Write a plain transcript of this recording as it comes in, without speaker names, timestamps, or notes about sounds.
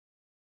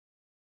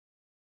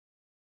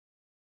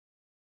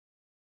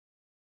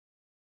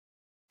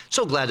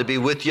So glad to be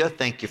with you.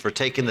 Thank you for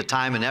taking the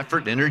time and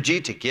effort and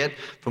energy to get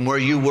from where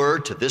you were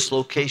to this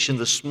location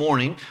this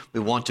morning. We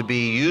want to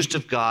be used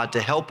of God to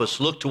help us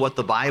look to what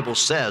the Bible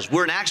says.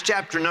 We're in Acts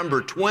chapter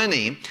number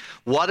 20.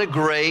 What a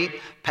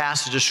great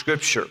passage of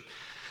Scripture.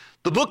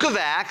 The book of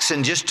Acts,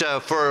 and just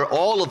for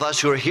all of us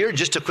who are here,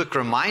 just a quick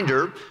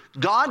reminder,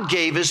 God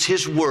gave us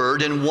His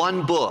Word in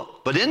one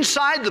book. But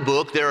inside the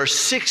book, there are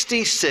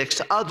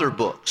 66 other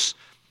books.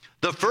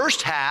 The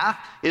first half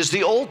is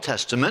the Old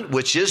Testament,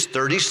 which is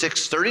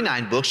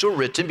 39 books were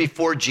written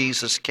before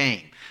Jesus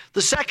came.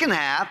 The second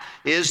half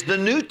is the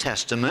New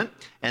Testament,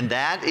 and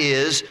that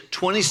is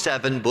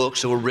 27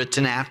 books that were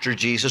written after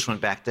Jesus went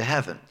back to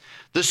heaven.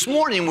 This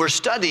morning we're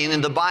studying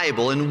in the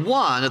Bible in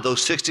one of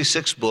those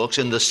 66 books,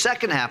 in the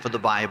second half of the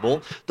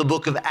Bible, the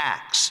book of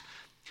Acts.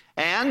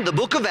 And the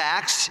book of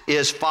Acts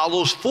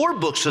follows four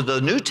books of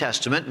the New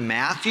Testament: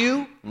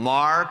 Matthew,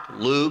 Mark,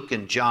 Luke,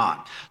 and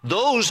John.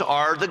 Those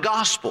are the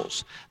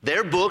Gospels.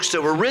 They're books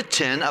that were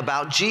written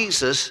about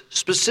Jesus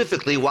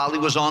specifically while He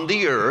was on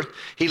the earth.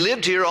 He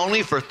lived here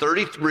only for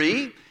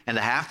 33 and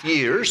a half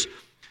years.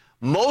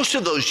 Most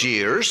of those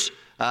years,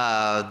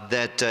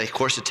 of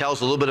course, it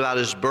tells a little bit about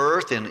His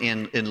birth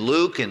in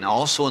Luke and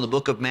also in the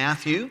book of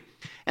Matthew.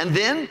 And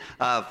then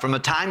from the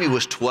time He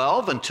was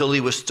 12 until He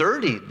was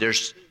 30,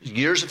 there's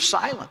years of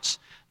silence.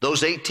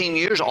 Those 18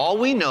 years, all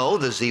we know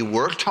is He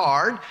worked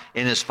hard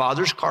in His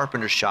father's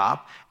carpenter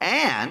shop,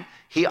 and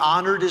He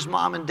honored His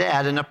mom and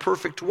dad in a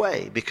perfect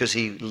way because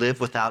He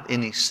lived without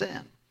any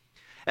sin.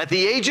 At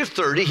the age of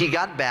 30, He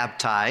got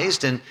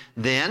baptized, and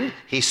then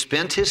He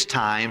spent His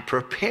time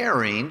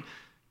preparing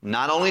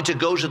not only to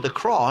go to the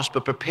cross,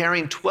 but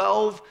preparing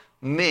 12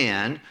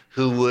 men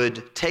who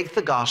would take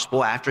the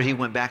gospel after He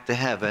went back to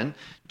heaven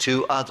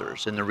to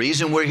others. And the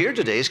reason we're here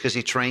today is because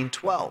He trained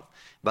 12.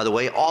 By the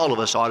way, all of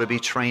us ought to be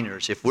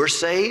trainers. If we're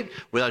saved,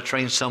 we ought to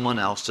train someone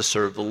else to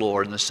serve the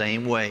Lord in the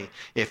same way.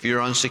 If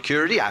you're on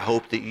security, I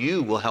hope that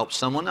you will help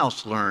someone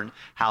else learn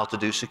how to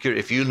do security.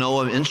 If you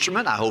know an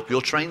instrument, I hope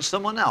you'll train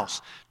someone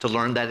else to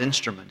learn that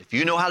instrument. If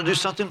you know how to do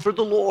something for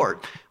the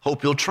Lord,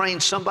 hope you'll train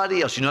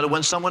somebody else. You know how to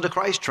win someone to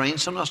Christ? Train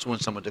someone else to win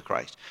someone to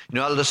Christ. You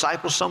know how to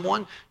disciple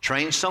someone?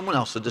 Train someone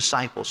else to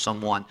disciple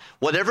someone.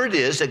 Whatever it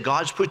is that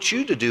God's put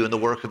you to do in the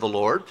work of the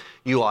Lord,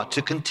 you ought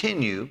to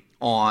continue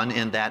on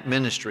in that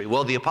ministry.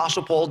 Well, the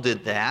Apostle Paul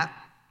did that,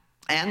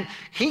 and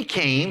he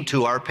came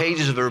to our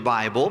pages of our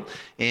Bible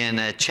in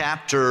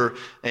chapters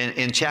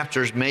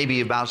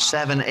maybe about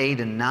 7, 8,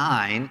 and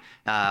 9.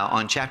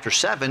 On chapter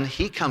 7,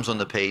 he comes on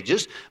the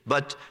pages,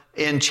 but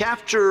in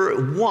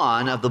chapter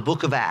 1 of the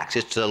book of Acts,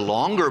 it's the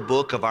longer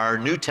book of our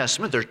New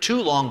Testament. There are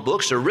two long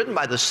books. They're written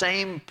by the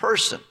same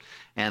person,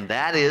 and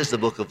that is the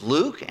book of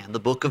Luke and the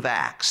book of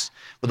Acts.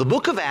 Well, the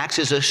book of Acts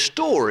is a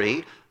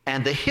story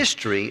and the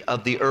history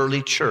of the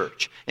early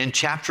church. In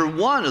chapter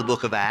 1 of the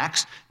book of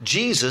Acts,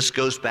 Jesus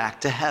goes back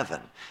to heaven.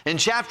 In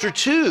chapter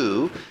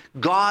 2,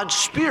 God's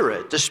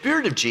Spirit, the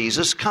Spirit of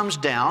Jesus, comes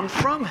down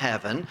from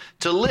heaven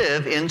to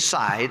live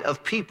inside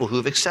of people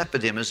who've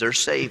accepted Him as their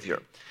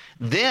Savior.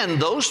 Then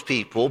those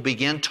people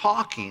begin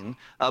talking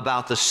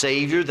about the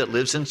Savior that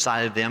lives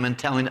inside of them and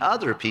telling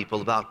other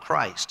people about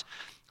Christ.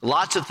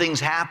 Lots of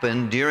things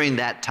happened during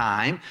that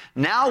time.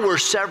 Now we're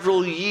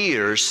several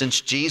years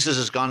since Jesus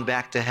has gone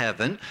back to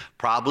heaven.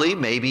 Probably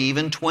maybe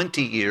even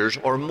 20 years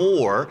or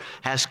more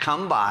has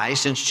come by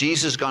since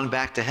Jesus has gone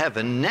back to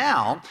heaven.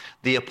 Now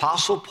the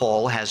Apostle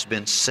Paul has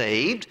been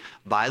saved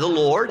by the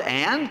Lord,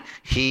 and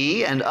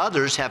he and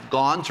others have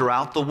gone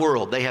throughout the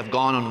world. They have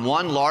gone on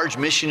one large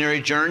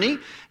missionary journey,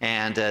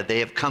 and they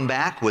have come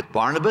back with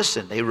Barnabas,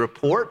 and they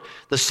report.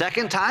 The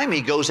second time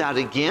he goes out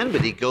again,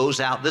 but he goes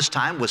out this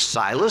time with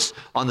Silas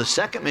on the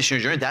second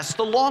missionary journey. That's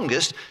the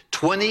longest,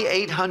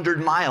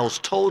 2,800 miles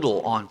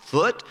total on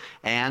foot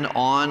and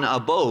on a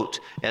boat,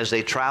 as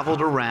they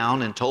traveled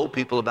around and told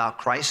people about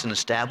Christ and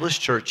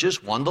established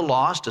churches, won the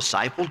lost,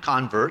 discipled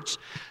converts.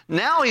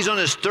 Now he's on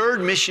his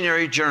third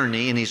missionary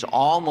journey, and he's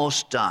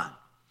almost done.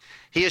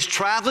 He is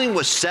traveling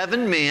with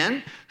 7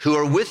 men who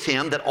are with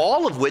him, that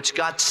all of which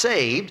got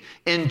saved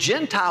in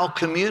Gentile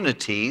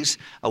communities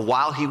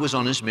while he was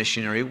on his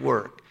missionary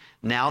work.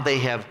 Now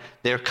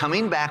they're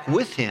coming back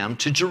with him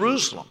to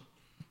Jerusalem.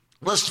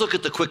 Let's look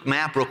at the quick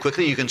map real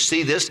quickly. You can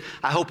see this.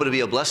 I hope it'll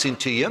be a blessing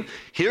to you.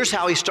 Here's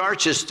how he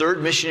starts his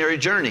third missionary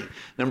journey.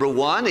 Number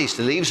 1, he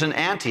leaves in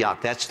Antioch.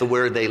 That's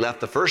where they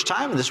left the first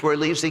time, and this is where he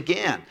leaves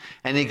again.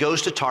 And he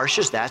goes to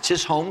Tarshish. That's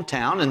his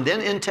hometown. And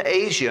then into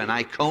Asia and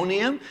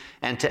Iconium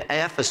and to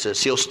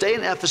Ephesus. He'll stay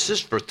in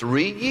Ephesus for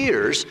 3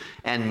 years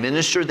and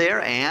minister there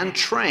and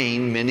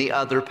train many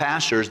other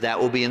pastors. That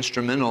will be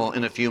instrumental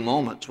in a few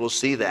moments. We'll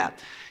see that.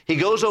 He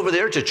goes over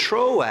there to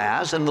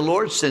Troas, and the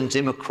Lord sends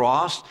him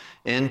across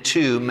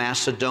into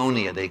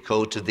Macedonia. They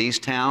go to these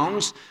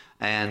towns,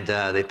 and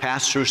they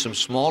pass through some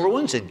smaller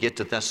ones and get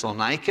to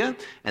Thessalonica,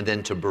 and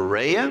then to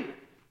Berea,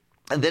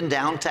 and then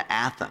down to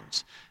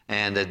Athens,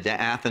 and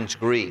Athens,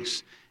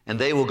 Greece. and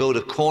they will go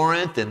to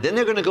Corinth, and then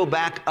they're going to go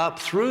back up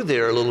through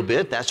there a little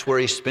bit. That's where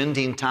he's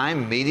spending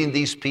time meeting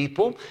these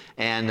people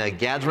and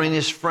gathering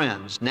his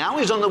friends. Now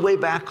he's on the way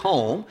back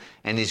home,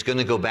 and he's going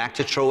to go back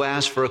to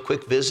Troas for a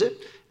quick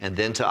visit, and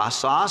then to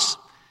Assos,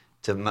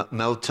 to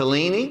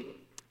Mytilene,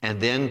 and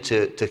then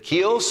to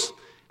Chios,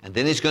 and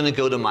then he's going to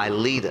go to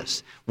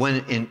Miletus.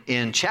 When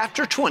in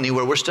chapter 20,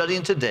 where we're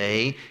studying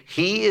today,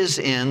 he is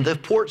in the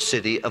port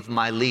city of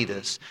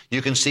Miletus.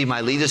 You can see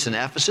Miletus and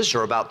Ephesus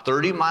are about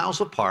 30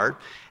 miles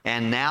apart,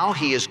 and now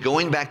he is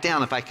going back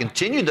down. If I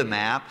continue the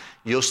map,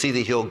 you'll see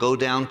that he'll go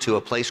down to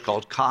a place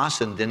called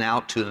Kos, and then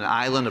out to an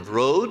island of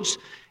Rhodes,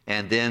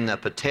 and then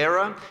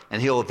Patara,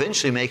 and he'll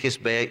eventually make his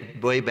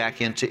way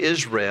back into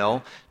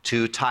Israel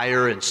to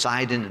Tyre and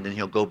Sidon, and then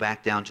he'll go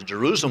back down to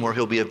Jerusalem, where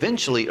he'll be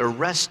eventually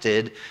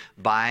arrested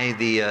by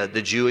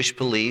the Jewish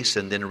police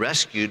and then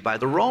rescued by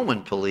the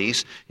Roman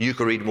police. You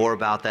can read more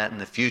about that in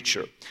the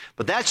future.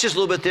 But that's just a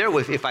little bit there.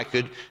 If I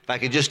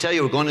could just tell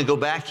you, we're going to go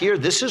back here.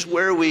 This is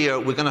where we're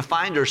going to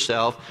find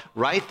ourselves,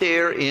 right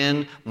there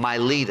in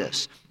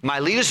Miletus.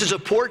 Miletus is a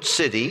port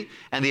city,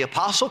 and the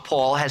Apostle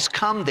Paul has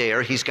come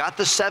there. He's got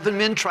the 7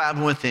 men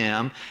traveling with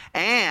him,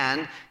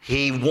 and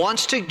he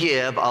wants to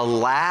give a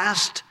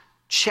last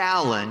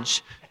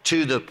challenge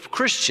to the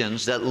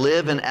Christians that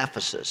live in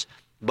Ephesus.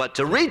 But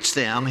to reach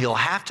them, he'll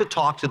have to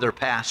talk to their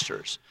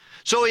pastors.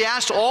 So he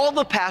asked all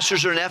the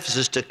pastors in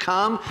Ephesus to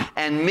come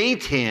and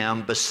meet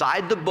him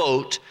beside the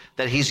boat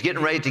that he's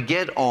getting ready to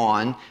get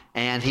on,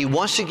 and he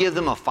wants to give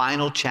them a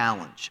final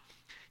challenge.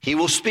 He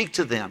will speak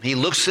to them. He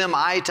looks them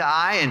eye to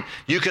eye, and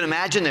you can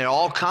imagine they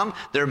all come.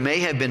 There may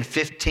have been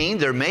 15.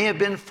 There may have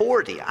been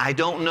 40. I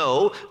don't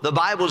know. The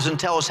Bible doesn't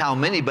tell us how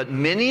many, but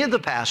many of the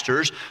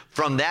pastors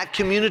from that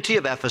community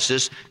of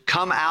Ephesus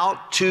come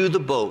out to the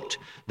boat.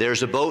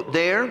 There's a boat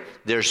there.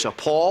 There's a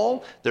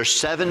Paul. There's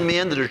 7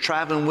 men that are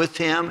traveling with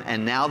him,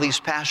 and now these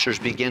pastors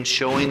begin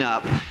showing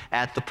up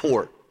at the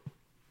port.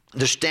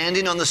 They're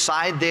standing on the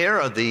side there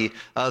of the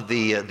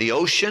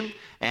ocean,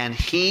 and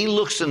he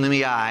looks them in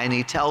the eye and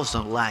he tells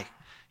them, like,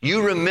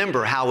 you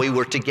remember how we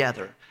were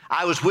together.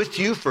 I was with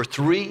you for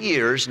 3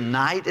 years,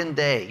 night and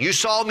day. You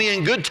saw me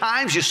in good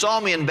times, you saw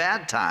me in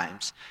bad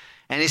times.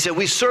 And he said,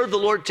 we served the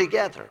Lord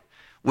together.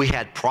 We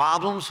had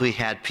problems, we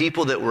had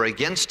people that were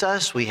against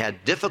us, we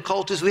had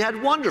difficulties, we had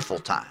wonderful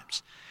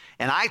times.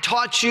 And I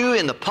taught you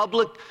in the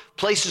public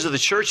places of the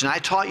church, and I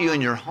taught you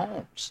in your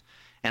homes.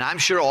 And I'm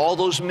sure all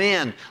those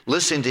men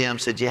listening to him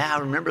said, yeah, I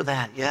remember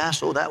that.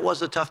 Yes, oh, that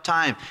was a tough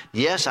time.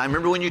 Yes, I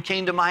remember when you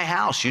came to my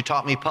house. You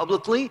taught me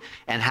publicly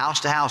and house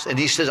to house. And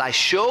he says, I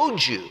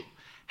showed you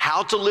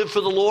how to live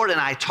for the Lord,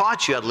 and I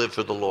taught you how to live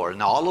for the Lord.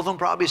 And all of them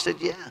probably said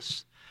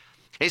yes.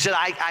 He said,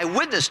 I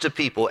witnessed to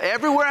people.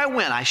 Everywhere I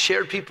went, I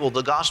shared people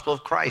the gospel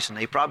of Christ. And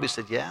they probably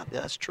said, yeah,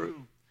 that's true.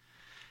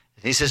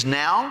 And he says,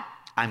 now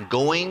I'm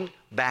going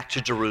back to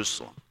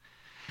Jerusalem.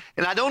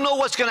 And I don't know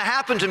what's going to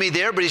happen to me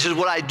there, but he says,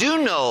 what I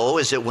do know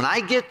is that when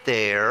I get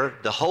there,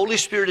 the Holy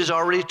Spirit has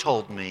already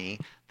told me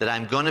that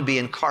I'm going to be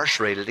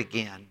incarcerated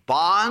again.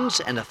 Bonds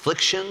and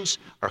afflictions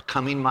are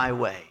coming my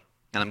way,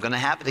 and I'm going to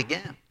have it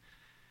again.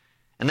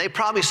 And they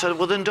probably said,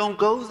 well, then don't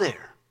go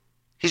there.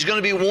 He's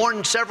going to be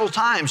warned several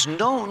times.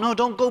 No,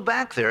 don't go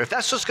back there. If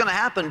that's what's going to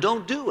happen,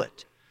 don't do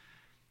it.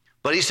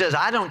 But he says,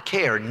 I don't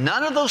care.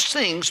 None of those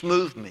things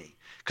move me.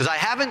 Because I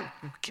haven't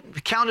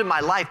counted my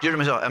life dear to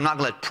myself. I'm not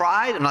going to let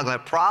pride, I'm not going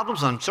to let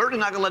problems, and I'm certainly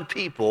not going to let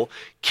people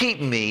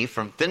keep me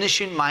from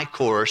finishing my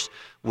course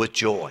with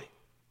joy.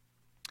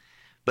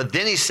 But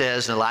then he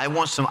says, and I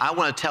want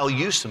to tell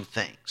you some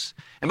things.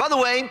 And by the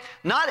way,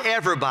 not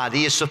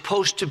everybody is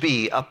supposed to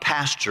be a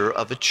pastor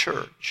of a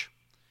church.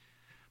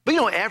 But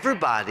you know,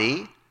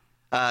 everybody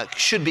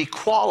should be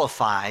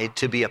qualified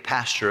to be a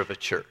pastor of a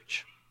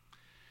church.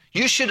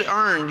 You should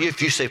earn,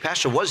 if you say,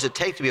 Pastor, what does it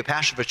take to be a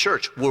pastor of a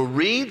church? We'll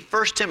read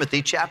 1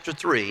 Timothy chapter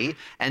 3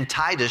 and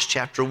Titus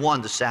chapter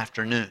 1 this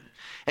afternoon.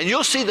 And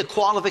you'll see the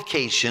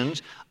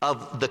qualifications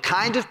of the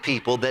kind of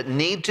people that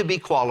need to be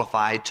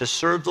qualified to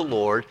serve the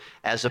Lord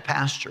as a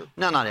pastor.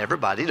 Now, not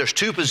everybody. There's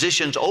 2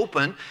 positions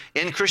open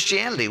in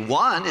Christianity.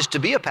 One is to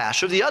be a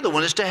pastor. The other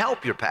one is to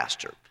help your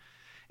pastor.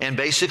 And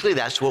basically,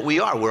 that's what we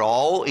are. We're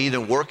all either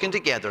working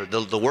together.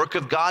 The work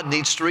of God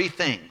needs 3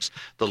 things: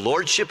 the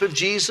lordship of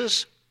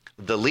Jesus,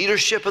 the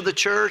leadership of the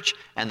church,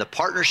 and the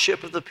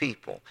partnership of the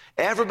people.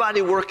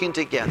 Everybody working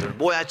together.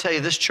 Boy, I tell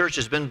you, this church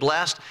has been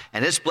blessed,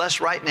 and it's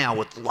blessed right now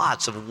with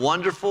lots of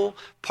wonderful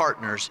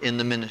partners in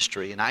the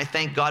ministry. And I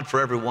thank God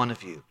for every one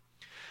of you.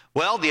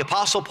 Well, the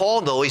Apostle Paul,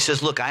 though, he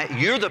says, look,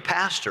 you're the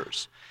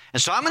pastors.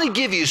 And so I'm going to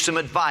give you some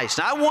advice.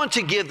 And I want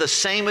to give the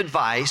same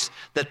advice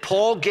that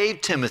Paul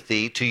gave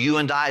Timothy to you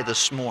and I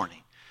this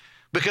morning.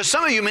 Because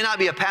some of you may not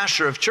be a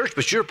pastor of church,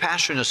 but you're a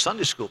pastor in a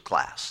Sunday school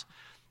class.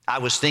 I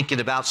was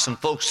thinking about some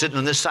folks sitting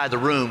on this side of the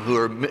room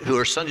who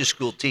are Sunday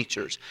school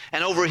teachers.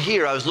 And over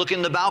here, I was looking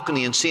in the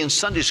balcony and seeing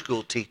Sunday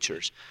school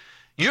teachers.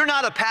 You're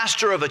not a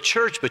pastor of a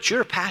church, but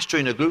you're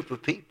pastoring a group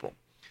of people.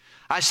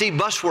 I see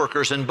bus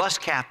workers and bus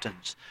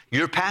captains.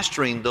 You're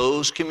pastoring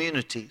those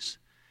communities.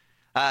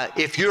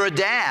 If you're a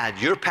dad,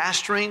 you're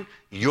pastoring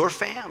your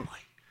family.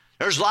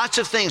 There's lots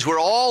of things.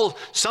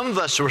 Some of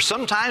us,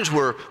 sometimes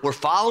we're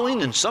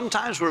following and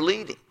sometimes we're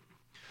leading.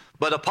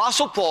 But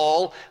Apostle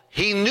Paul,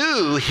 he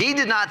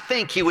did not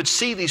think he would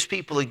see these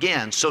people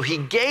again. So he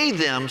gave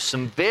them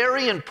some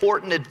very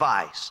important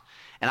advice.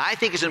 And I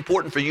think it's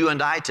important for you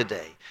and I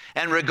today.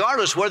 And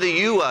regardless whether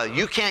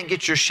you can't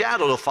get your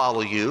shadow to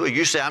follow you, or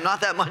you say, I'm not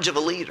that much of a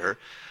leader,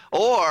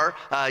 or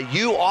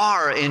you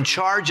are in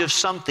charge of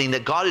something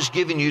that God has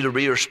given you to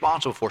be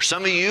responsible for.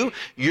 Some of you,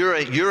 you're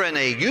in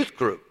a youth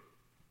group,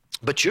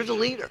 but you're the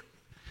leader.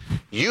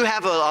 You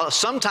have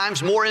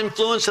sometimes more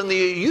influence than the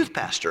youth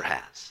pastor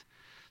has.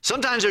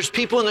 Sometimes there's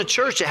people in the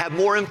church that have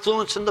more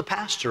influence than the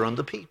pastor on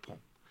the people.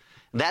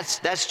 That's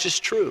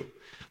just true.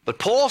 But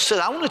Paul said,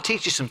 I want to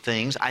teach you some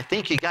things I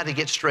think you got to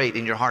get straight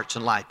in your hearts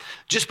and life.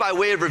 Just by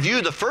way of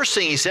review, the first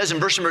thing he says in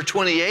verse number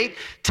 28,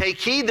 take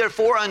heed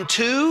therefore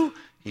unto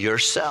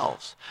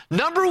yourselves.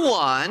 Number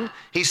one,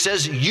 he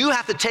says, you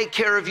have to take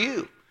care of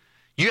you.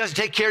 You have to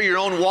take care of your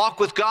own walk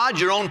with God,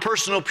 your own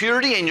personal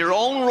purity, and your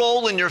own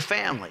role in your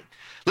family.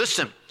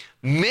 Listen,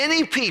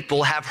 many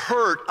people have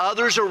hurt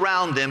others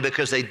around them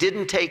because they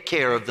didn't take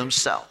care of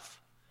themselves.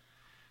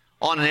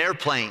 On an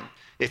airplane,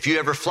 if you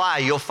ever fly,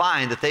 you'll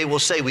find that they will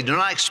say, we do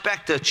not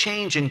expect a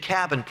change in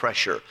cabin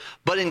pressure.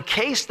 But in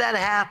case that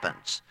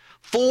happens,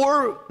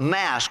 4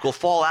 masks will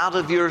fall out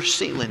of your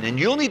ceiling, and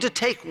you'll need to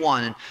take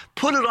one and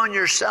put it on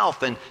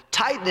yourself and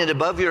tighten it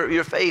above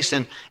your face.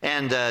 And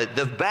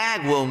the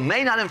bag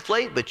may not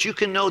inflate, but you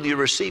can know that you're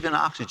receiving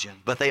oxygen.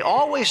 But they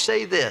always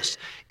say this,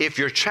 if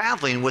you're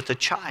traveling with a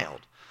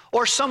child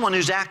or someone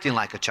who's acting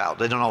like a child,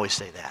 they don't always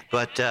say that.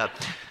 But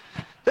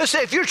they'll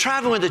say, if you're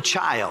traveling with a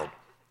child,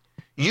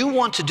 you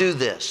want to do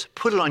this.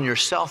 Put it on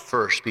yourself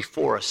first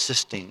before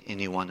assisting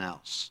anyone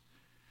else.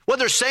 What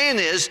they're saying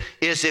is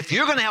if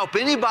you're going to help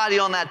anybody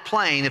on that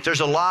plane, if there's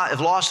a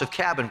loss of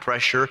cabin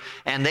pressure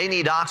and they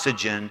need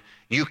oxygen,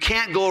 you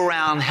can't go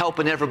around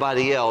helping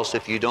everybody else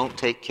if you don't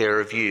take care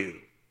of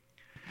you.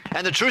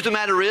 And the truth of the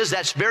matter is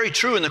that's very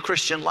true in the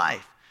Christian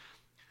life.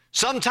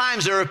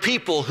 Sometimes there are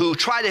people who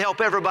try to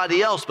help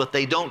everybody else, but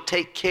they don't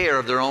take care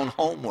of their own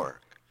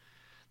homework.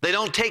 They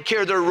don't take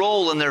care of their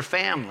role in their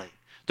family.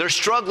 They're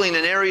struggling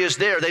in areas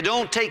there. They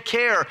don't take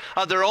care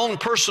of their own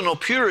personal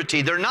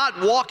purity. They're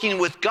not walking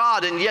with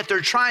God, and yet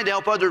they're trying to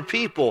help other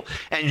people.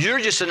 And you're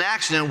just an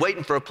accident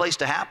waiting for a place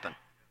to happen.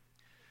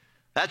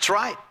 That's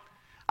right.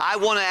 I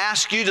want to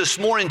ask you this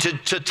morning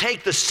to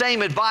take the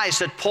same advice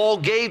that Paul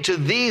gave to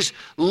these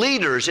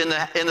leaders in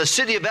the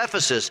city of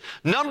Ephesus.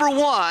 Number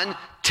one,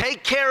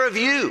 take care of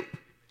you.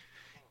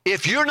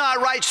 If you're not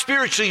right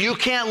spiritually, you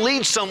can't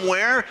lead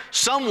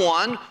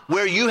someone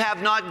where you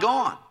have not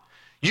gone.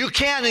 You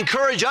can't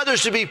encourage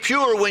others to be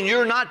pure when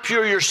you're not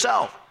pure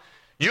yourself.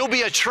 You'll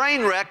be a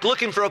train wreck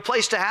looking for a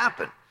place to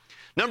happen.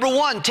 Number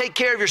one, take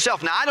care of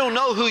yourself. Now, I don't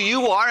know who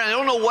you are, and I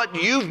don't know what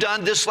you've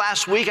done this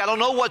last week. I don't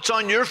know what's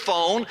on your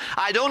phone.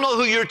 I don't know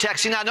who you're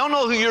texting. I don't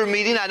know who you're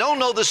meeting. I don't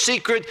know the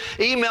secret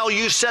email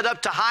you set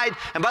up to hide.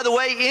 And by the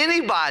way,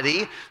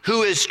 anybody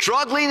who is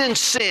struggling in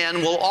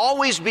sin will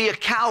always be a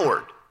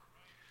coward.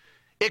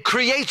 It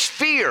creates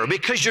fear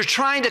because you're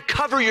trying to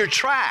cover your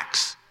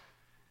tracks.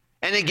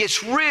 And it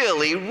gets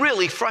really,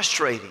 really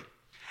frustrating.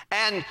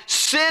 And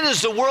sin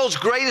is the world's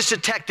greatest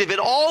detective. It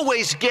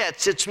always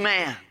gets its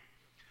man.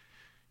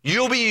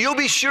 You'll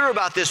be sure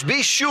about this.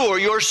 Be sure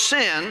your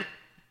sin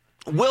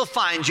will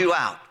find you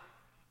out.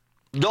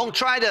 Don't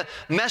try to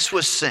mess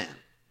with sin.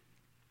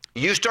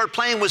 You start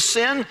playing with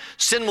sin,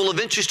 sin will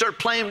eventually start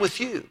playing with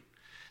you.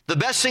 The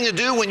best thing to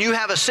do when you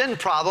have a sin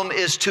problem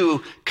is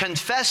to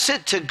confess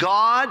it to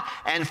God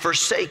and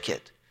forsake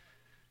it.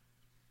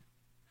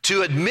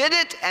 To admit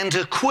it and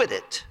to quit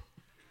it.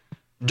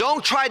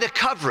 Don't try to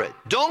cover it.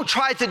 Don't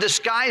try to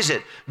disguise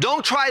it.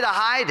 Don't try to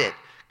hide it.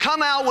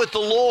 Come out with the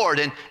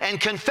Lord and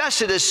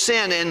confess it as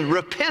sin and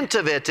repent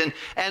of it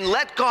and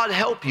let God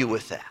help you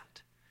with that.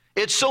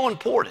 It's so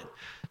important.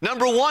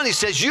 Number one, he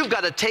says, you've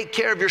got to take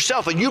care of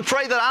yourself. And you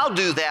pray that I'll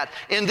do that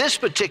in this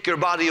particular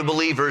body of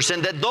believers,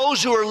 and that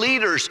those who are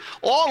leaders,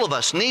 all of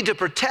us need to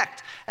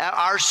protect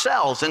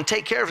ourselves and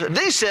take care of it.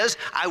 Then he says,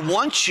 I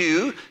want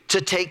you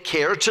to take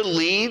care to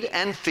lead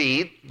and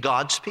feed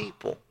God's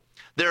people.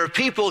 There are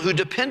people who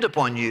depend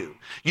upon you.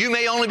 You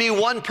may only be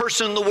one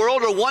person in the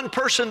world or one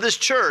person in this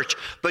church,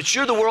 but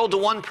you're the world to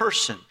one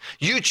person.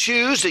 You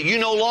choose that you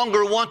no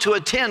longer want to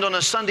attend on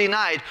a Sunday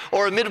night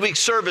or a midweek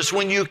service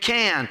when you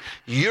can.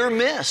 You're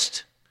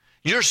missed.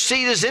 Your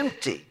seat is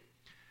empty.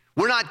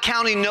 We're not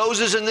counting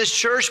noses in this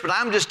church, but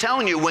I'm just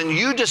telling you, when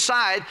you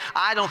decide,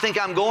 I don't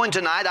think I'm going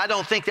tonight, I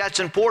don't think that's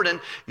important,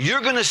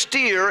 you're going to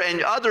steer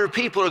and other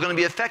people are going to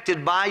be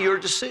affected by your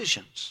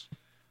decisions.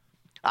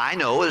 I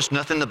know there's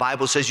nothing in the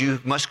Bible says you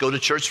must go to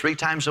church 3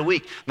 times a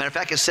week. Matter of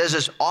fact, it says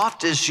as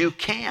often as you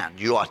can,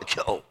 you ought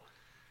to go.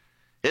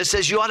 It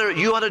says you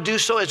ought to do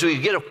so as we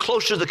get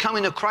closer to the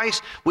coming of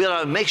Christ. We ought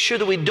to make sure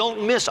that we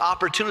don't miss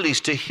opportunities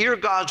to hear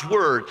God's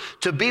word,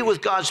 to be with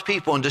God's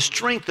people, and to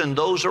strengthen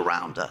those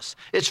around us.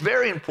 It's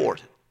very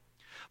important.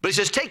 But he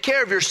says, take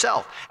care of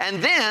yourself,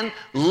 and then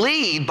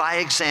lead by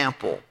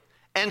example.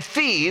 and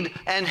feed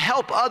and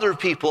help other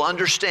people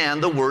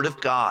understand the Word of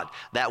God.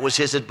 That was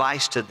his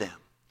advice to them.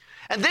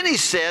 And then he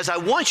says, I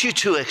want you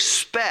to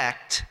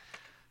expect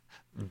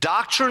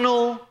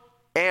doctrinal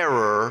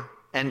error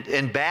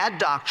and bad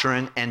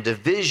doctrine and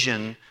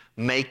division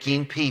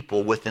making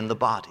people within the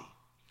body.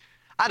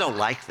 I don't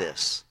like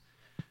this.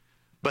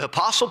 But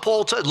Apostle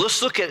Paul,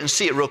 let's look at it and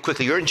see it real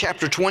quickly. You're in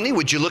chapter 20.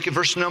 Would you look at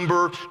verse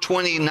number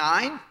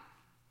 29?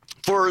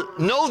 For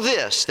know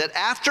this, that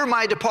after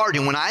my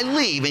departing, when I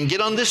leave and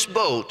get on this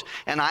boat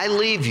and I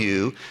leave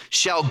you,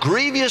 shall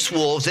grievous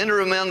wolves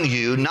enter among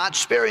you, not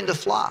sparing the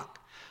flock.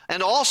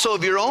 And also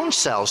of your own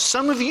selves,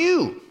 some of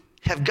you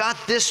have got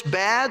this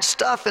bad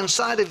stuff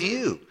inside of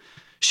you.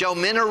 Shall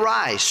men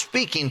arise,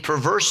 speaking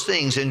perverse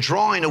things and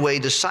drawing away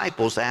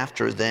disciples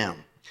after them.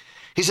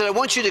 He said, I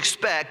want you to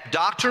expect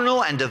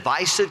doctrinal and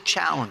divisive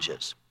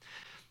challenges.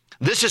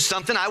 This is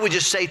something I would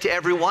just say to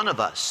every one of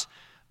us.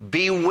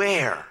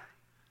 Beware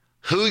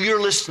who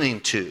you're listening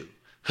to,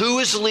 who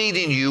is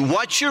leading you,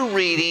 what you're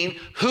reading,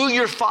 who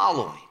you're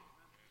following.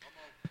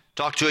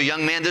 Talked to a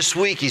young man this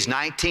week. He's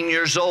 19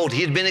 years old.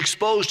 He had been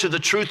exposed to the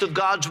truth of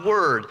God's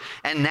Word,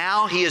 and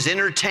now he is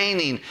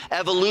entertaining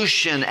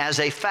evolution as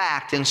a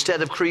fact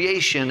instead of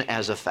creation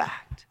as a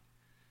fact.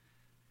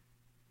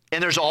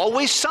 And there's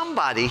always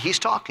somebody he's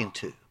talking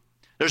to.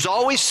 There's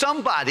always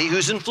somebody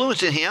who's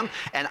influencing him,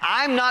 and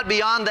I'm not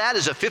beyond that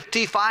as a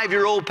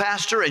 55-year-old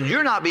pastor, and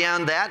you're not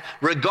beyond that,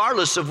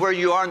 regardless of where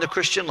you are in the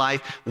Christian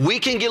life. We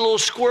can get a little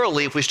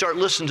squirrely if we start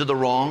listening to the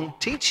wrong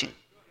teaching.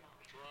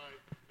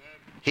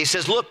 He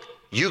says, look,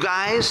 you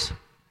guys,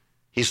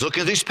 he's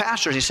looking at these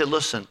pastors. He said,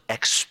 listen,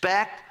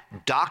 expect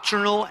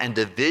doctrinal and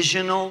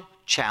divisional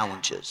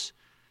challenges.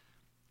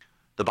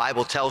 The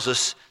Bible tells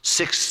us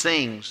 6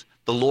 things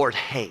the Lord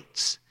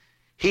hates.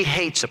 He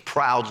hates a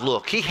proud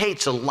look. He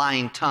hates a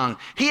lying tongue.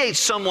 He hates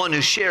someone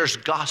who shares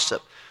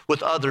gossip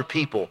with other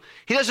people.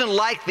 He doesn't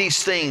like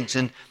these things.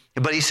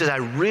 But he says, I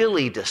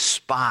really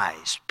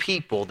despise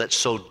people that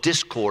sow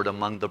discord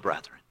among the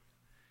brethren.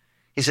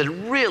 He said,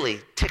 it really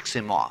ticks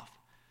him off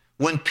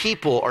when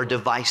people are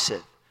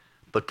divisive.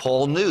 But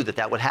Paul knew that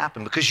that would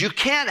happen because you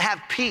can't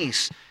have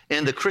peace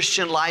in the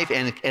Christian life,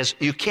 and as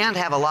you can't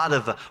have a lot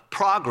of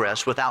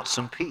progress without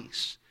some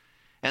peace.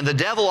 And the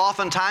devil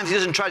oftentimes, he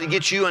doesn't try to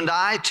get you and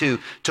I to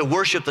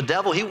worship the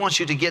devil. He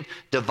wants you to get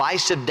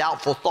divisive,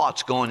 doubtful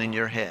thoughts going in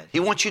your head. He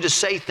wants you to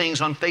say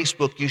things on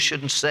Facebook you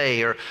shouldn't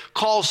say, or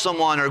call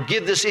someone, or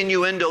give this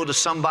innuendo to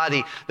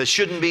somebody that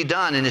shouldn't be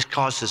done. And it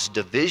causes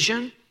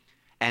division,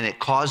 and it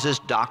causes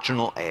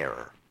doctrinal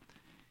error.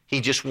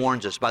 He just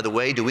warns us. By the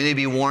way, do we need to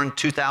be warned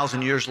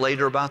 2,000 years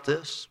later about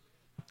this?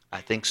 I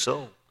think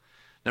so.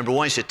 Number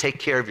 1, he said, take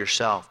care of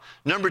yourself.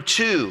 Number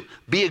 2,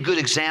 be a good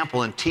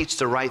example and teach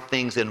the right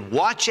things, and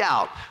watch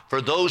out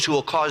for those who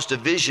will cause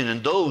division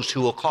and those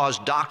who will cause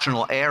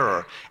doctrinal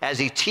error as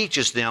he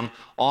teaches them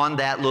on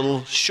that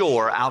little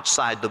shore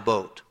outside the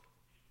boat.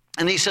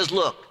 And he says,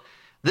 look,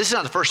 this is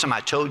not the first time I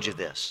told you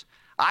this.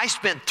 I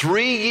spent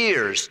 3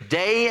 years,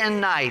 day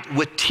and night,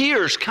 with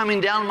tears coming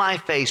down my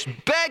face,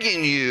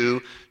 begging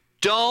you,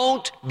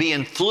 don't be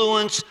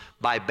influenced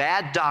by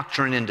bad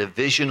doctrine and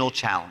divisional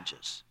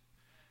challenges.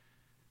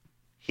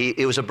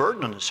 It was a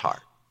burden on his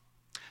heart.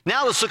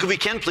 Now let's look, if we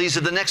can please,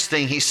 at the next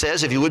thing he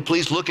says. If you would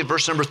please look at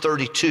verse number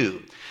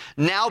 32.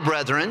 Now,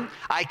 brethren,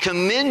 I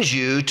commend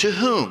you to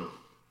whom?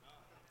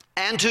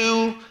 And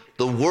to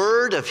the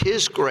word of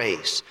his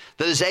grace,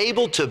 that is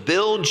able to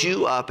build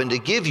you up and to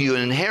give you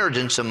an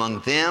inheritance among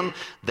them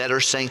that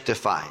are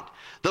sanctified.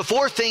 The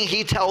 4th thing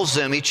he tells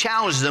them, he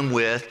challenges them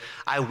with,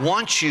 I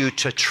want you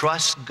to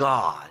trust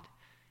God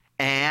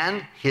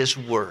and his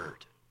word.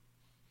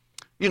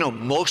 You know,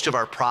 most of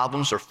our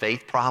problems are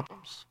faith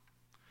problems.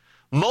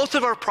 Most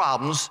of our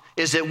problems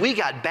is that we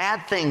got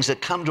bad things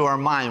that come to our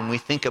mind when we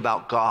think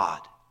about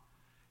God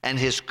and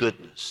his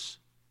goodness.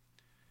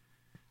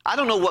 I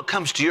don't know what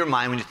comes to your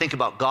mind when you think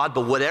about God,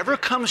 but whatever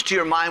comes to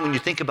your mind when you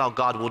think about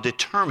God will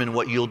determine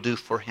what you'll do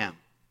for him.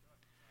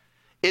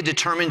 It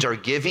determines our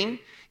giving.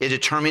 It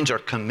determines our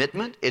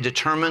commitment. It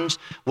determines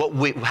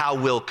how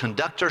we'll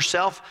conduct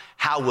ourselves,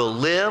 how we'll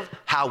live,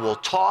 how we'll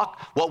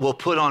talk, what we'll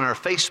put on our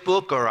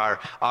Facebook or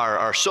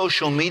our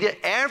social media.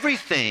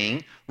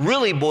 Everything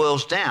really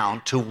boils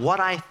down to what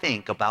I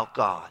think about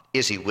God.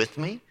 Is he with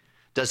me?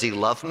 Does he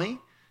love me?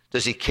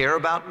 Does he care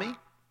about me?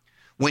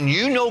 When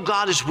you know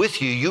God is with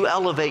you, you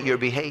elevate your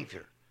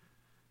behavior.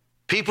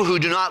 People who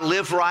do not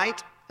live right,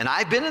 and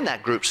I've been in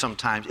that group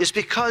sometimes, it's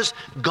because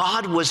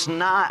God was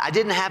not, I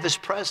didn't have his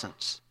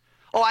presence.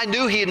 Oh, I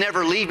knew he'd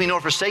never leave me nor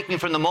forsake me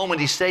from the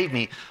moment he saved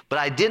me, but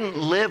I didn't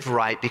live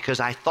right because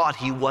I thought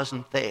he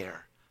wasn't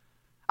there.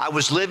 I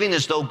was living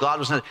as though God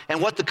was not.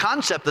 And what the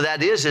concept of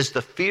that is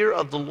the fear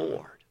of the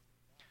Lord.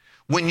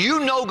 When you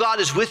know God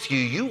is with you,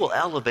 you will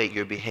elevate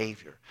your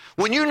behavior.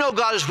 When you know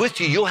God is with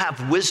you, you'll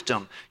have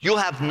wisdom. You'll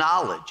have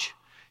knowledge.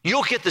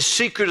 You'll get the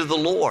secret of the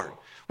Lord.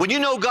 When you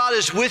know God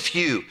is with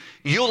you,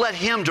 you'll let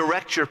him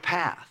direct your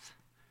path.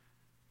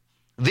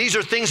 These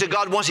are things that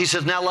God wants. He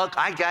says, now look,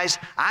 guys,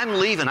 I'm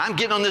leaving. I'm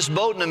getting on this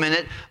boat in a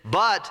minute,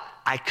 but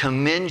I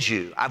commend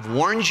you. I've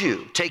warned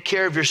you. Take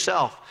care of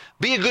yourself.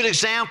 Be a good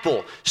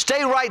example.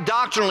 Stay right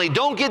doctrinally.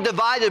 Don't get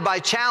divided by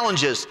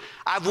challenges.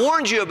 I've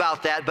warned you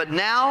about that, but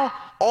now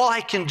all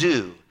I can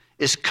do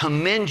is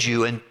commend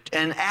you and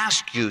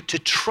ask you to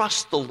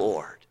trust the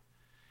Lord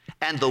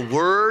and the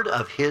word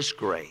of his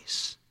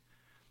grace,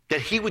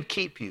 that he would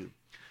keep you.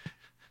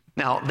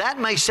 Now, that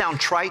may sound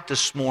trite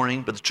this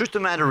morning, but the truth of the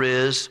matter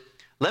is,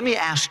 let me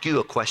ask you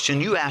a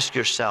question. You ask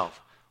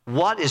yourself,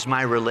 what is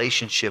my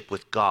relationship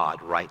with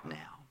God right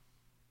now?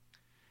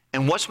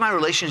 And what's my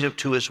relationship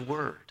to his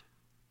word?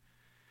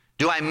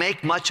 Do I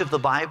make much of the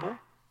Bible?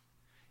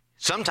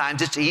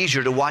 Sometimes it's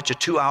easier to watch a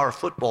 2-hour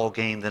football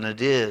game than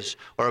it is,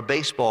 or a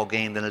baseball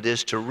game than it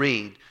is to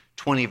read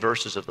 20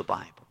 verses of the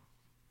Bible.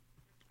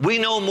 We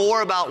know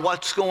more about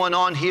what's going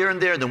on here and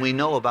there than we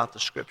know about the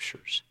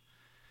scriptures.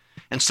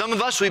 And some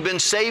of us, we've been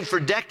saved for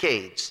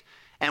decades,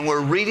 and we're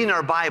reading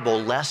our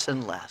Bible less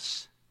and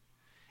less.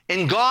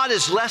 And God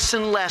is less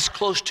and less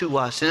close to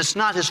us, and it's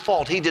not his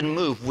fault. He didn't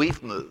move,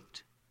 we've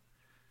moved.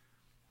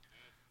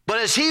 But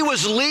as he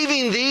was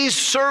leaving these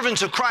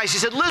servants of Christ, he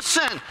said,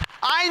 listen,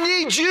 I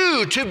need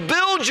you to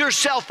build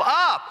yourself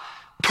up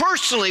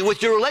personally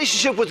with your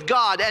relationship with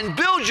God, and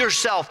build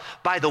yourself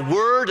by the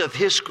word of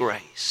his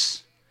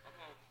grace.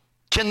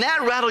 Can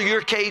that rattle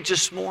your cage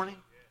this morning?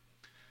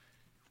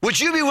 Would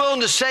you be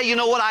willing to say, you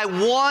know what, I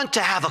want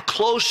to have a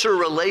closer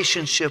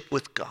relationship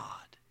with God.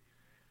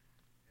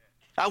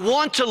 I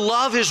want to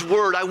love his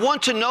word. I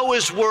want to know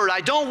his word. I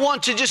don't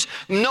want to just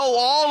know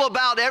all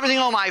about everything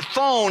on my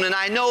phone, and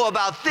I know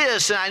about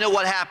this, and I know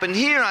what happened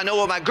here, and I know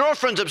what my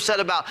girlfriend's upset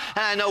about,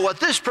 and I know what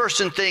this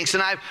person thinks,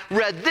 and I've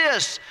read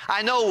this.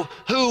 I know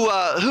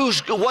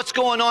what's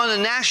going on in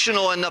the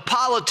national and the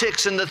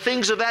politics and the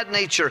things of that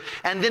nature,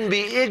 and then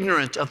be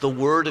ignorant of the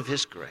word of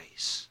his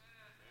grace.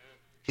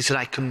 He said,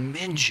 I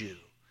commend you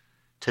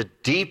to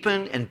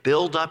deepen and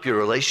build up your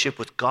relationship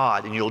with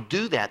God, and you'll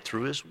do that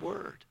through his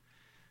word.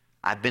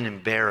 I've been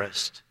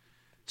embarrassed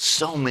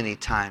so many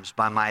times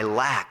by my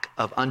lack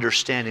of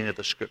understanding of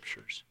the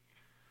scriptures.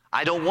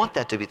 I don't want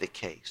that to be the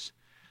case.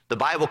 The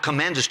Bible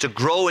commands us to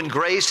grow in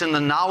grace and the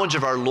knowledge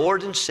of our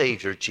Lord and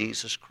Savior,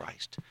 Jesus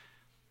Christ.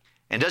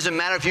 And it doesn't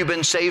matter if you've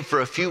been saved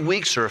for a few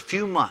weeks or a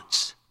few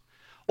months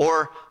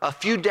or a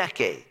few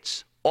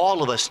decades.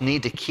 All of us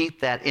need to keep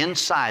that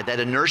inside, that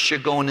inertia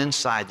going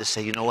inside to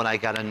say, you know what, I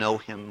got to know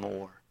him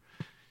more.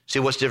 See,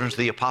 what's the difference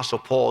with the Apostle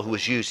Paul who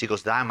was used? He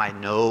goes, that I might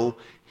know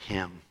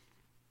him.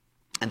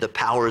 And the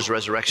power of his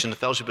resurrection, the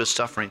fellowship of his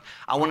suffering.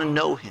 I want to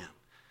know him.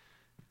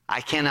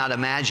 I cannot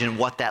imagine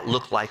what that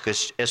looked like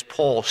as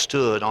Paul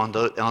stood on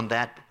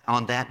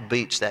that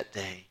beach that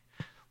day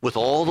with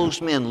all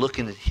those men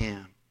looking at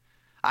him.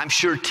 I'm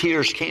sure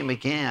tears came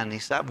again. He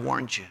said, I've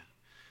warned you.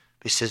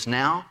 But he says,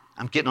 now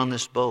I'm getting on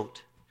this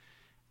boat,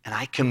 and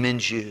I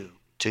commend you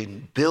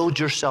to build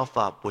yourself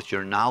up with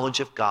your knowledge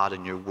of God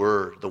and your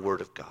word, the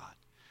word of God.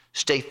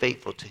 Stay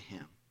faithful to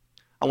him.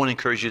 I want to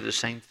encourage you to do the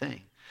same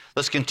thing.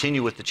 Let's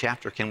continue with the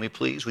chapter, can we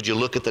please? Would you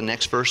look at the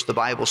next verse? The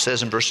Bible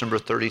says in verse number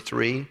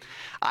 33,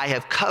 I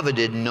have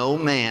coveted no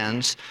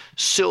man's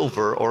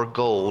silver or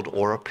gold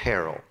or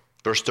apparel.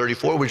 Verse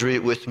 34, would you read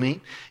it with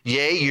me?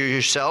 Yea, you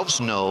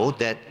yourselves know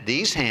that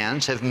these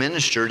hands have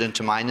ministered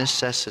unto my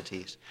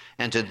necessities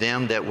and to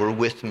them that were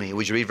with me.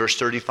 Would you read verse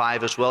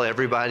 35 as well,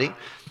 everybody?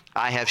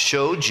 I have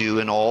showed you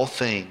in all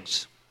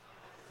things.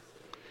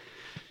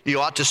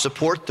 You ought to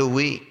support the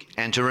weak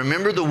and to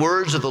remember the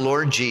words of the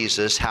Lord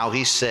Jesus, how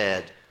he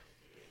said.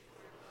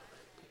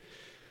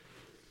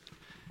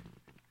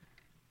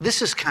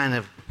 This is kind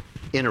of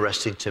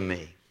interesting to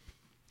me.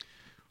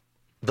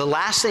 The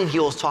last thing he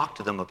will talk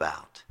to them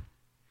about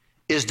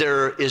is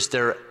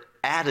their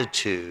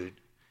attitude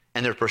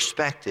and their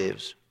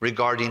perspectives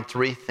regarding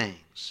three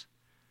things: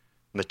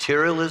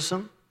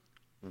 materialism,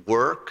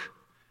 work,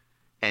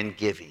 and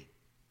giving.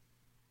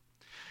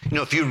 You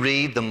know, if you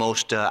read the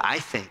most, I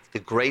think, the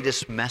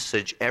greatest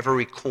message ever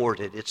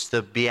recorded, it's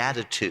the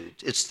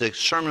Beatitudes. It's the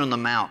Sermon on the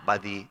Mount by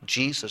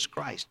Jesus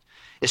Christ.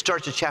 It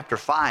starts in chapter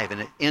 5 and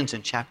it ends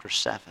in chapter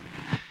 7.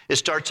 It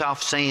starts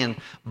off saying,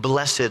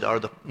 blessed are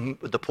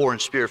the poor in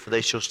spirit, for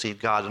they shall see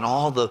God, and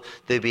all the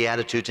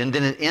Beatitudes. And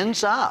then it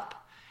ends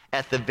up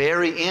at the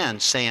very end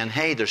saying,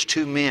 hey, there's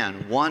two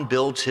men. One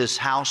builds his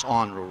house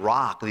on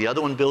rock. The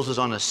other one builds it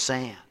on a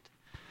sand.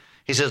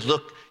 He says,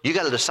 look, you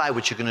got to decide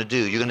what you're going to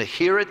do. You're going to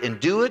hear it and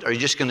do it, or you're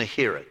just going to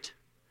hear it.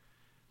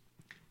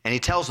 And he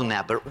tells them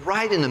that. But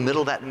right in the middle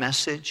of that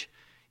message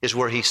is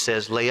where he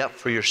says, lay up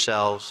for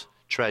yourselves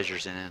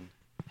treasures in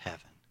heaven.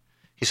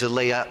 He said,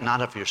 lay up,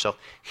 not up for yourself.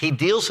 He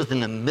deals with,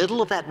 in the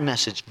middle of that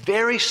message,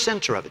 very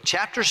center of it,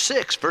 chapter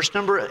 6, verse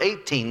number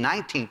 18,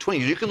 19, 20.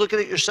 You can look at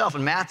it yourself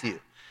in Matthew.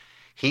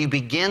 He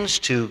begins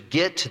to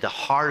get to the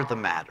heart of the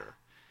matter.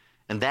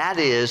 And that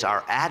is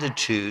our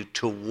attitude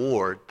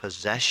toward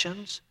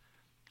possessions,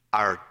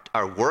 our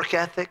work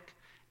ethic,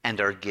 and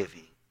our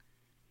giving.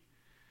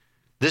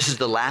 This is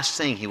the last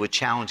thing he would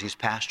challenge these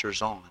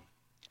pastors on.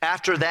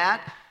 After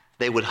that,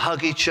 they would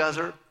hug each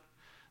other.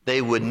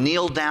 They would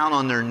kneel down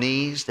on their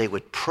knees. They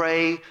would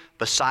pray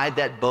beside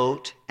that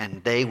boat,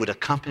 and they would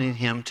accompany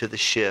him to the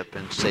ship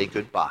and say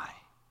goodbye.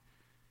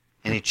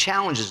 And he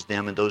challenges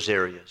them in those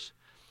areas.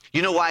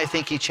 You know why I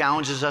think he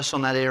challenges us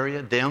on that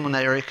area, them on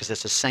that area? Because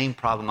it's the same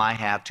problem I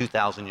have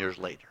 2,000 years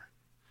later.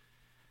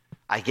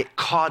 I get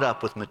caught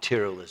up with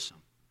materialism.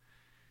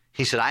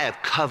 He said, I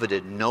have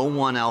coveted no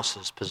one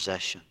else's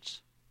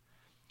possessions.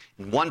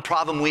 And one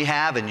problem we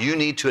have, and you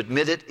need to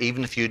admit it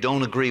even if you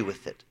don't agree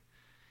with it,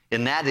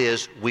 and that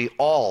is we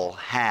all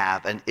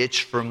have an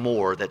itch for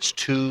more that's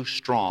too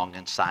strong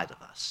inside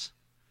of us.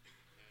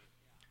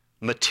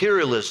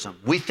 Materialism.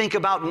 We think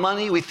about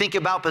money, we think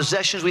about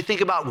possessions, we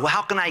think about, well,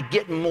 how can I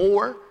get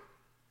more?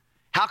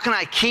 How can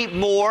I keep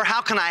more?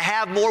 How can I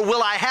have more?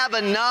 Will I have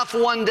enough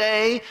one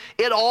day?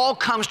 It all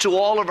comes to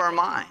all of our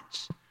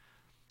minds.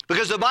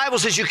 Because the Bible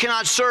says you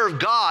cannot serve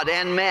God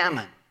and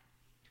mammon.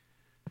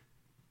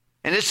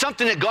 And it's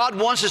something that God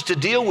wants us to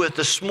deal with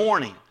this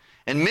morning.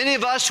 And many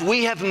of us,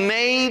 we have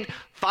made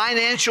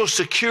financial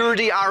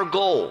security our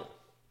goal.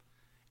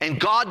 And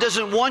God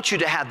doesn't want you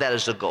to have that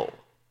as a goal.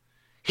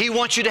 He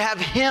wants you to have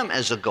Him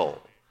as a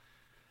goal.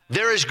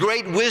 There is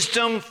great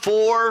wisdom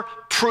for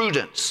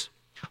prudence,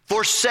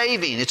 for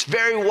saving. It's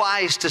very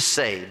wise to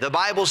save. The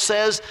Bible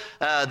says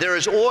there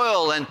is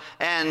oil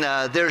and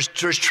there's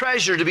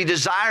treasure to be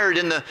desired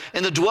in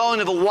the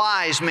dwelling of a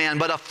wise man,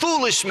 but a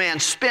foolish man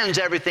spends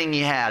everything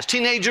he has.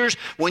 Teenagers,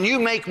 when you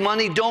make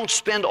money, don't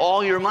spend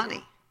all your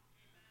money.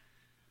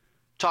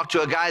 Talked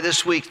to a guy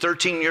this week,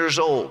 13 years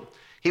old.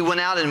 He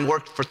went out and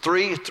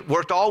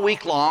worked all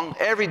week long,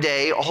 every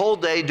day, a whole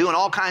day, doing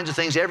all kinds of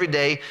things every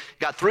day,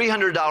 got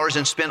 $300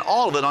 and spent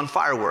all of it on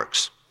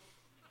fireworks.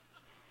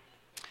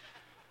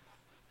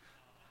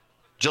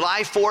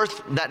 July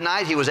 4th, that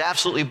night, he was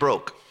absolutely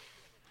broke.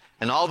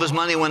 And all of his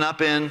money went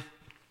up in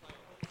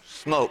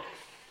smoke.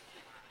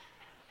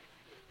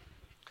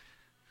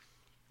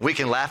 We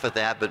can laugh at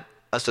that, but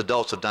us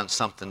adults have done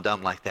something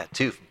dumb like that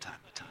too from time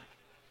to time.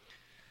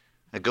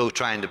 I go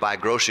trying to buy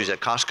groceries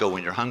at Costco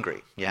when you're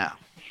hungry. Yeah.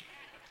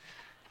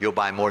 You'll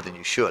buy more than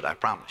you should, I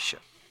promise you.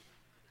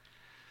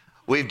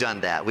 We've done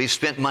that. We've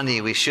spent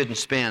money we shouldn't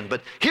spend.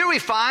 But here we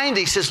find,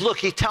 he says, look,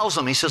 he tells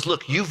them, he says,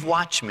 look, you've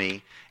watched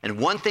me, and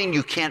one thing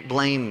you can't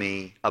blame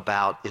me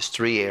about is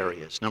 3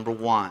 areas. Number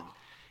 1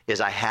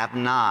 is I have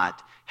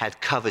not had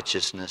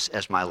covetousness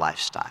as my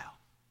lifestyle.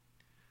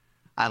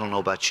 I don't know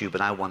about you, but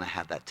I want to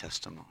have that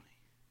testimony.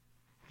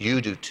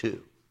 You do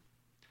too.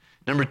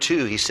 Number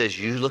 2, he says,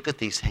 you look at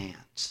these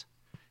hands.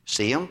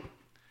 See them?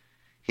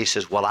 He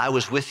says, while I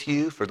was with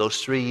you for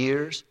those 3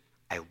 years,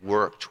 I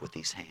worked with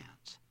these hands.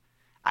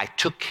 I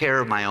took care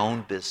of my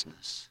own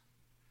business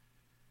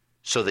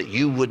so that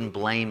you wouldn't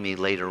blame me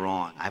later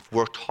on. I've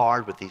worked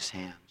hard with these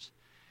hands.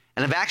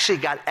 And I've actually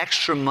got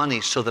extra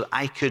money so that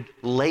I could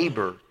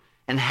labor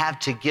and have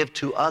to give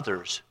to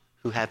others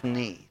who have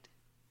need.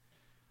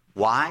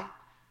 Why?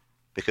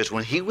 Because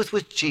when he was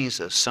with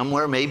Jesus,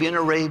 somewhere, maybe in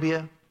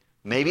Arabia,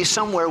 maybe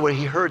somewhere where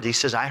he heard, he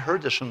says, I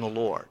heard this from the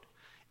Lord.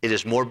 It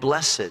is more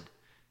blessed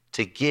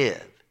to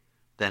give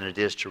than it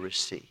is to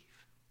receive.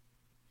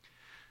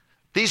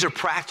 These are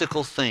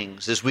practical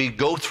things as we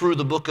go through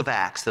the book of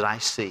Acts that I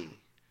see.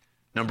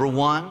 Number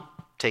 1,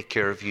 take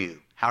care of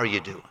you. How are you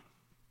doing?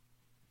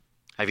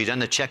 Have you done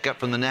the checkup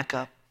from the neck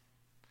up?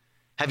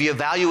 Have you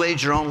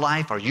evaluated your own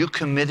life? Are you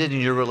committed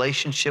in your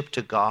relationship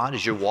to God?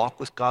 Is your walk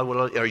with God,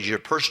 or is your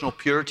personal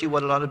purity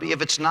what it ought to be?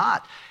 If it's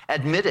not,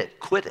 admit it,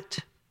 quit it.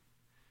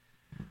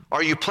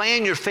 Are you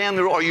playing your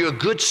family role? Are you a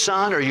good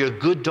son? Are you a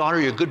good daughter?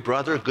 Are you a good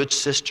brother, a good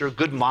sister, a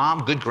good mom,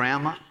 good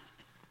grandma?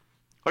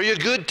 Are you a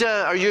good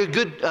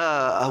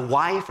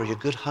wife? Are you a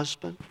good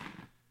husband?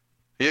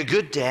 Are you a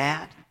good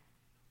dad?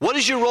 What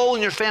is your role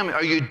in your family?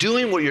 Are you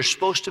doing what you're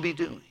supposed to be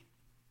doing?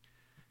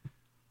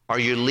 Are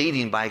you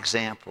leading by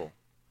example?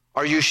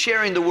 Are you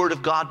sharing the Word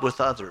of God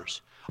with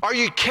others? Are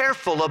you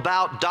careful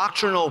about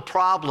doctrinal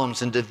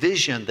problems and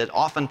division that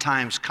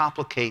oftentimes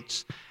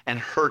complicates and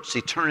hurts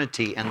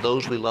eternity and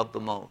those we love the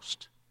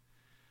most?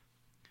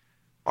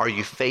 Are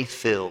you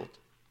faith-filled?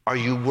 Are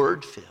you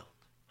word-filled?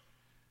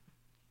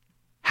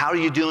 How are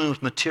you doing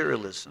with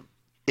materialism?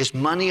 Is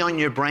money on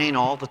your brain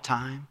all the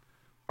time?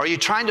 Are you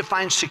trying to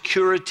find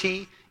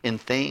security in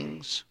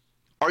things?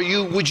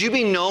 Would you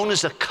be known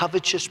as a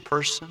covetous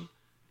person?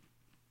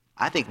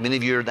 I think many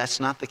of you, that's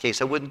not the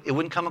case. It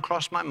wouldn't come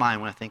across my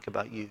mind when I think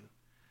about you.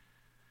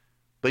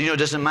 But it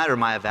doesn't matter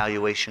my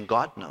evaluation.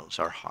 God knows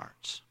our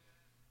hearts.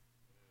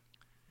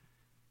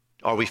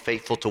 Are we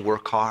faithful to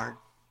work hard?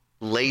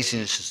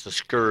 Laziness is the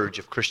scourge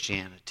of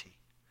Christianity.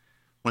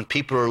 When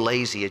people are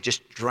lazy, it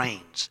just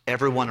drains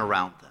everyone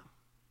around them.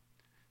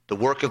 The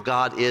work of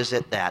God is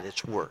at that,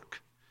 it's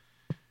work.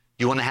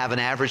 You want to have an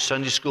average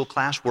Sunday school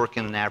class? Work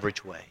in an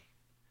average way.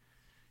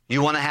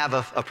 You want to have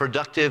a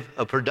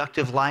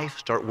productive life?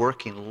 Start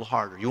working a little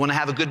harder. You want to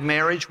have a good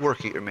marriage?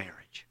 Work at your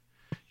marriage.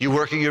 You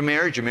work at your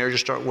marriage will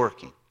start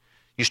working.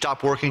 You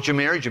stop working at your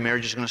marriage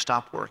is going to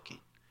stop working.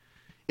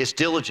 It's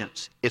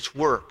diligence, it's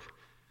work.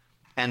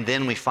 And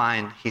then we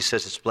find, he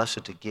says, it's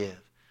blessed to give.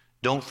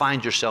 Don't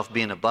find yourself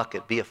being a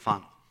bucket, be a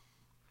funnel.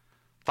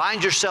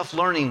 Find yourself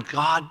learning,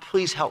 God,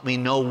 please help me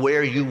know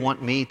where you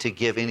want me to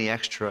give any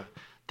extra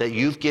that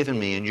you've given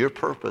me in your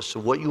purpose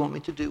of what you want me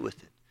to do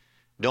with it.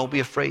 Don't be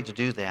afraid to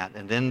do that.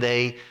 And then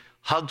they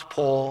hugged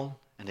Paul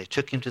and they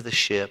took him to the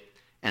ship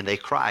and they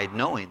cried,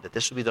 knowing that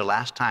this would be the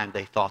last time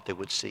they thought they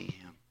would see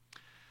him.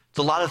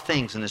 There's a lot of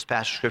things in this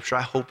passage of Scripture.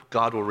 I hope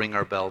God will ring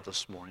our bell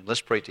this morning.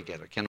 Let's pray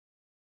together. Can